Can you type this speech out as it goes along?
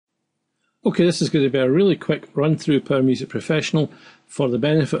Okay, this is going to be a really quick run through Power Music Professional for the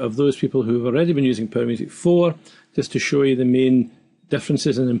benefit of those people who have already been using Power Music 4, just to show you the main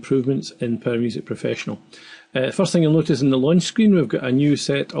differences and improvements in Power Music Professional. First thing you'll notice in the launch screen, we've got a new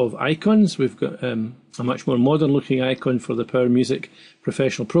set of icons. We've got a much more modern looking icon for the Power Music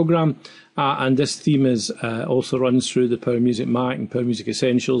Professional program, and this theme is also runs through the Power Music Mac and Power Music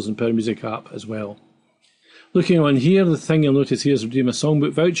Essentials and Power Music app as well. Looking on here, the thing you'll notice here is redeem a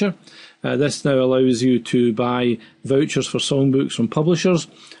songbook voucher. This now allows you to buy vouchers for songbooks from publishers,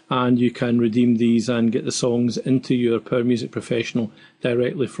 and you can redeem these and get the songs into your Power Music Professional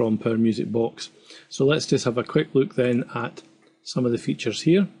directly from Power Music Box. So let's just have a quick look then at some of the features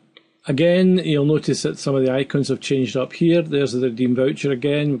here. Again, you'll notice that some of the icons have changed up here. There's the redeem voucher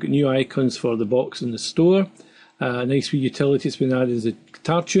again. We've got new icons for the box in the store. A nice wee utility that's been added is a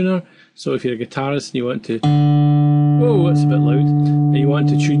guitar tuner. So if you're a guitarist and you want to, oh, it's a bit loud, and you want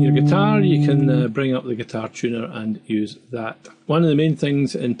to tune your guitar, you can bring up the guitar tuner and use that. One of the main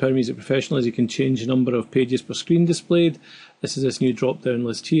things in Power Music Professional is you can change the number of pages per screen displayed. This is this new drop-down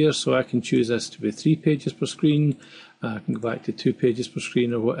list here, so I can choose this to be 3 pages per screen. I can go back to 2 pages per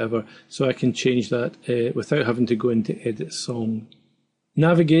screen or whatever, so I can change that without having to go into Edit Song.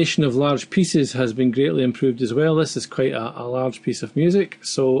 Navigation of large pieces has been greatly improved as well. This is quite a large piece of music,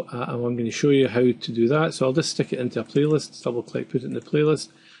 so I'm going to show you how to do that. So I'll just stick it into a playlist, double click, put it in the playlist,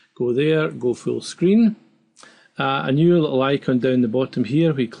 go there, go full screen. A new little icon down the bottom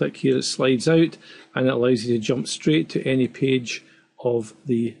here, we click here, it slides out and it allows you to jump straight to any page of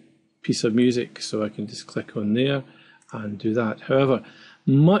the piece of music. So I can just click on there and do that. However,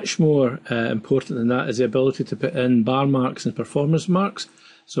 much more important than that is the ability to put in bar marks and performance marks.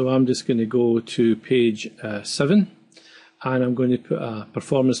 So I'm just going to go to page 7 and I'm going to put a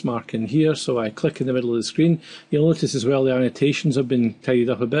performance mark in here. So I click in the middle of the screen. You'll notice as well the annotations have been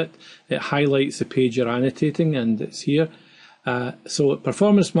tidied up a bit. It highlights the page you're annotating and it's here. So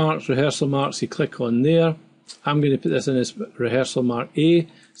performance marks, rehearsal marks, you click on there. I'm going to put this in as rehearsal mark A.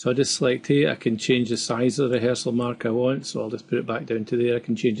 So I just select A. I can change the size of the rehearsal mark I want. So I'll just put it back down to there. I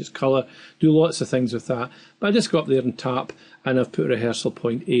can change its colour, do lots of things with that. But I just go up there and tap, and I've put rehearsal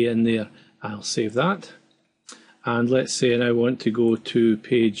point A in there. I'll save that. And let's say I now want to go to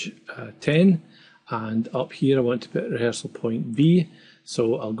page 10. And up here I want to put rehearsal point B.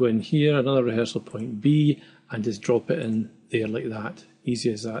 So I'll go in here, another rehearsal point B, and just drop it in there like that.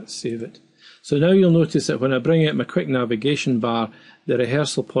 Easy as that, save it. So now you'll notice that when I bring out my quick navigation bar, the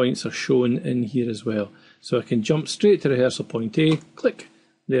rehearsal points are shown in here as well. So I can jump straight to rehearsal point A, click,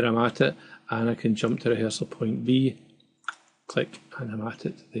 there I'm at it, and I can jump to rehearsal point B, click, and I'm at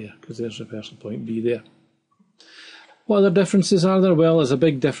it there, because there's rehearsal point B there. What other differences are there? Well, there's a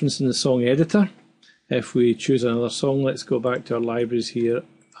big difference in the song editor. If we choose another song, let's go back to our libraries here,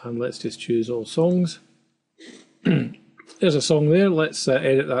 and let's just choose all songs. There's a song there, let's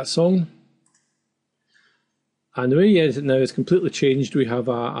edit that song. And the way you edit it now is completely changed. We have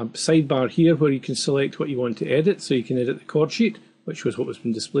a sidebar here where you can select what you want to edit. So you can edit the chord sheet, which was what was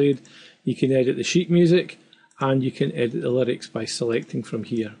being displayed. You can edit the sheet music, and you can edit the lyrics by selecting from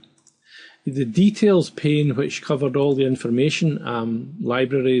here. The details pane, which covered all the information,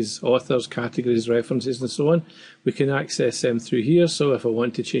 libraries, authors, categories, references, and so on, we can access them through here. So if I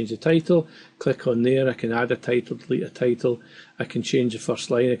want to change the title, click on there, I can add a title, delete a title, I can change the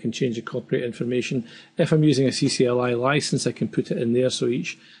first line, I can change the copyright information. If I'm using a CCLI license, I can put it in there so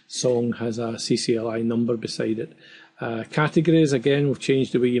each song has a CCLI number beside it. Categories, again, we've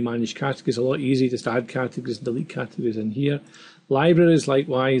changed the way you manage categories, a lot easier, just add categories, delete categories in here. Libraries,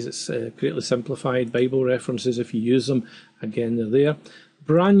 likewise, it's greatly simplified. Bible references, if you use them, again, they're there.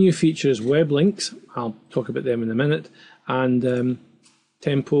 Brand new feature is web links. I'll talk about them in a minute. And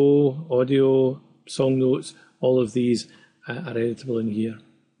tempo, audio, song notes, all of these are editable in here.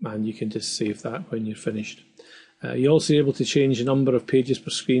 And you can just save that when you're finished. You're also able to change the number of pages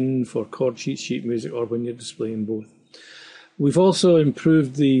per screen for chord sheets, sheet music, or when you're displaying both. We've also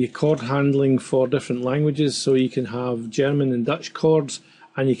improved the chord handling for different languages, so you can have German and Dutch chords,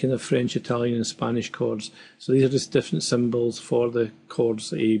 and you can have French, Italian and Spanish chords. So these are just different symbols for the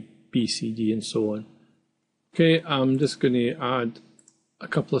chords A, B, C, D and so on. Okay, I'm just going to add a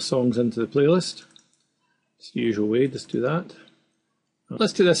couple of songs into the playlist. It's the usual way, just do that.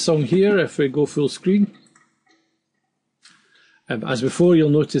 Let's do this song here if we go full screen. As before, you'll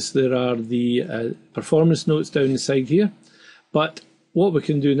notice there are the performance notes down the side here. But what we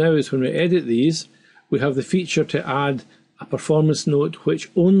can do now is when we edit these, we have the feature to add a performance note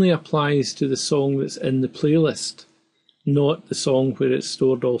which only applies to the song that's in the playlist, not the song where it's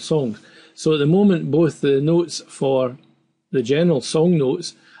stored all songs. So at the moment, both the notes for the general song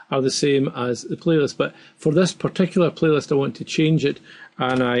notes are the same as the playlist. But for this particular playlist, I want to change it,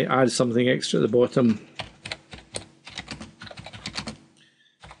 and I add something extra at the bottom.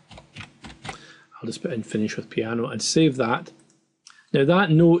 I'll just put in finish with piano and save that. Now that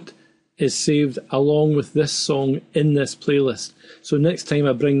note is saved along with this song in this playlist. So next time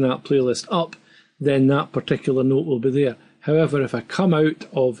I bring that playlist up, then that particular note will be there. However, if I come out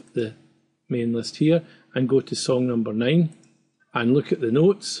of the main list here and go to song number 9 and look at the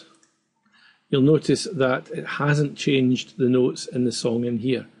notes, you'll notice that it hasn't changed the notes in the song in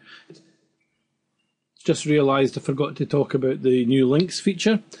here. Just realised I forgot to talk about the new links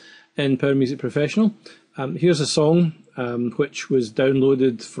feature in Power Music Professional. Here's a song which was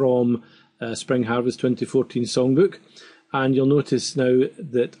downloaded from Spring Harvest 2014 Songbook, and you'll notice now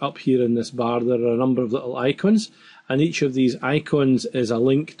that up here in this bar there are a number of little icons, and each of these icons is a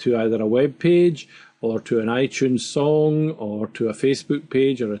link to either a web page or to an iTunes song or to a Facebook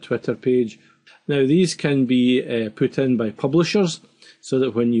page or a Twitter page. Now these can be put in by publishers, so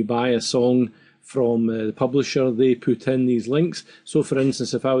that when you buy a song from the publisher, they put in these links. So for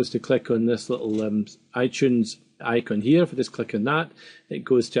instance, if I was to click on this little iTunes icon here, if I just click on that, it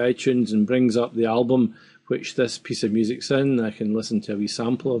goes to iTunes and brings up the album which this piece of music's in. I can listen to a wee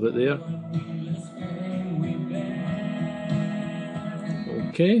sample of it there.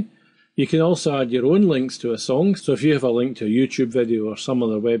 Okay. You can also add your own links to a song. So if you have a link to a YouTube video or some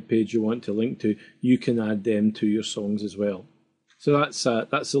other web page you want to link to, you can add them to your songs as well. So that's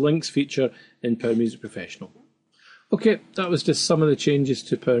the links feature in Power Music Professional. Okay, that was just some of the changes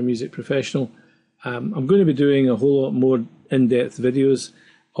to Power Music Professional. I'm going to be doing a whole lot more in-depth videos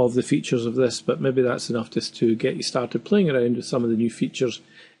of the features of this, but maybe that's enough just to get you started playing around with some of the new features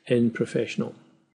in Professional.